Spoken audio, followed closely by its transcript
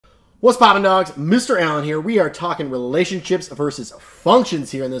What's poppin', dogs? Mr. Allen here. We are talking relationships versus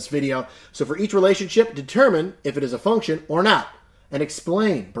functions here in this video. So for each relationship, determine if it is a function or not. And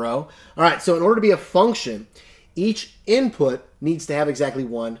explain, bro. All right, so in order to be a function, each input needs to have exactly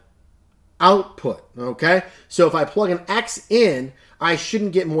one output, okay? So if I plug an x in, I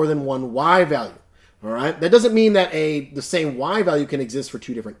shouldn't get more than one y value, all right? That doesn't mean that the same y value can exist for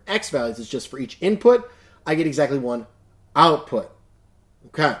two different x values. It's just for each input, I get exactly one output,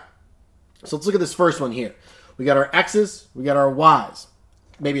 okay? So let's look at this first one here. We got our x's, we got our y's.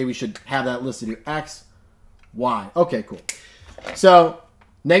 Maybe we should have that listed here. X, y. Okay, cool. So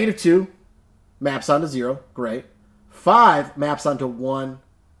 -2 maps onto 0. Great. 5 maps onto 1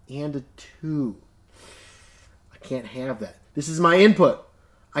 and a 2. I can't have that. This is my input.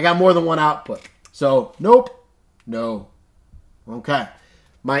 I got more than one output. So nope. No. Okay.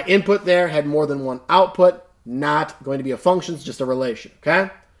 My input there had more than one output. Not going to be a function. It's just a relation. Okay?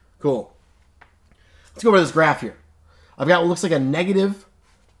 Cool. Let's go over this graph here. I've got what looks like a negative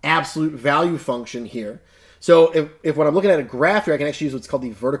absolute value function here. So if when I'm looking at a graph here, I can actually use what's called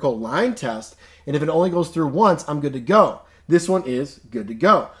the vertical line test. And if it only goes through once, I'm good to go. This one is good to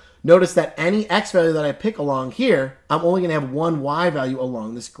go. Notice that any x value that I pick along here, I'm only going to have one y value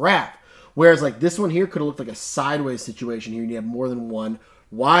along this graph. Whereas like this one here could have looked like a sideways situation here. You have more than one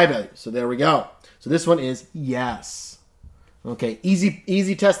y value. So there we go. So this one is yes. Okay,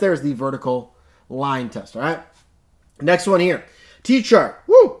 easy test there is the vertical line test, all right? Next one here. T-chart.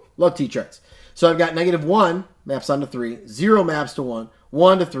 Woo! Love T-charts. So I've got -1 maps onto 3, 0 maps to 1,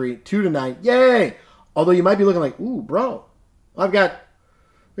 1 to 3, 2 to 9. Yay! Although you might be looking like, ooh, bro, we got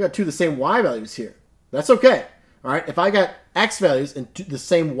two of the same y values here. That's okay. All right, if I got x values and the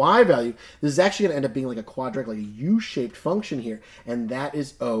same y value, this is actually going to end up being like a quadratic, like a U-shaped function here, and that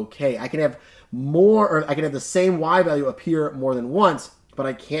is okay. I can have more, or I can have the same y value appear more than once, but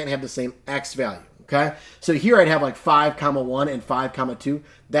I can't have the same x value, okay? So here I'd have like 5, 1 and 5, 2.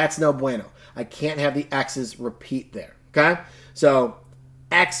 That's no bueno. I can't have the x's repeat there, okay? So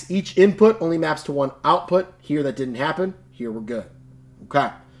each input only maps to one output. Here that didn't happen. Here we're good,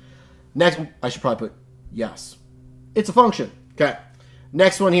 okay? Next, I should probably put yes. It's a function, okay?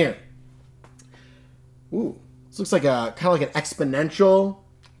 Next one here. Ooh, this looks like a kind of like an exponential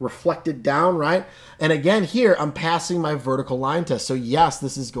reflected down, right? And again, here, I'm passing my vertical line test. So yes,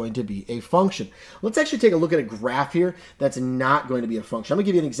 this is going to be a function. Let's actually take a look at a graph here that's not going to be a function. I'm gonna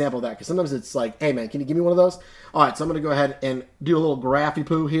give you an example of that because sometimes it's like, hey man, can you give me one of those? All right, so I'm gonna go ahead and do a little graphy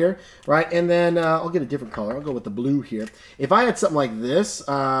poo here, right? And then I'll get a different color. I'll go with the blue here. If I had something like this,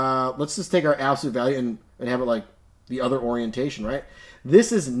 let's just take our absolute value and have it like the other orientation, right?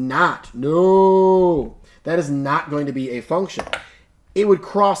 This is not, no, that is not going to be a function. It would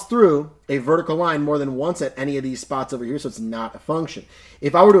cross through a vertical line more than once at any of these spots over here, so it's not a function.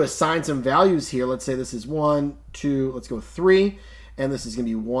 If I were to assign some values here, let's say this is 1, 2, let's go 3, and this is going to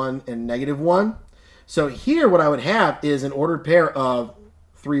be 1 and -1. So here what I would have is an ordered pair of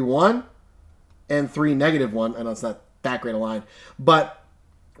 3, 1 and 3, -1. I know it's not that great a line, but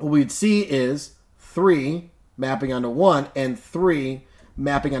what we'd see is 3 mapping onto 1 and 3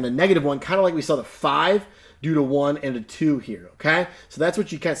 mapping onto -1, kind of like we saw the 5 due to 1 and a 2 here, okay? So that's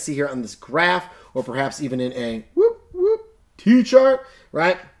what you kind of see here on this graph, or perhaps even in a T-chart,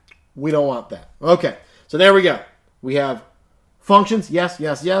 right? We don't want that. Okay, so there we go. We have functions, yes,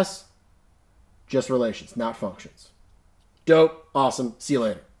 yes, yes. Just relations, not functions. Dope, awesome, see you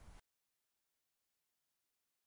later.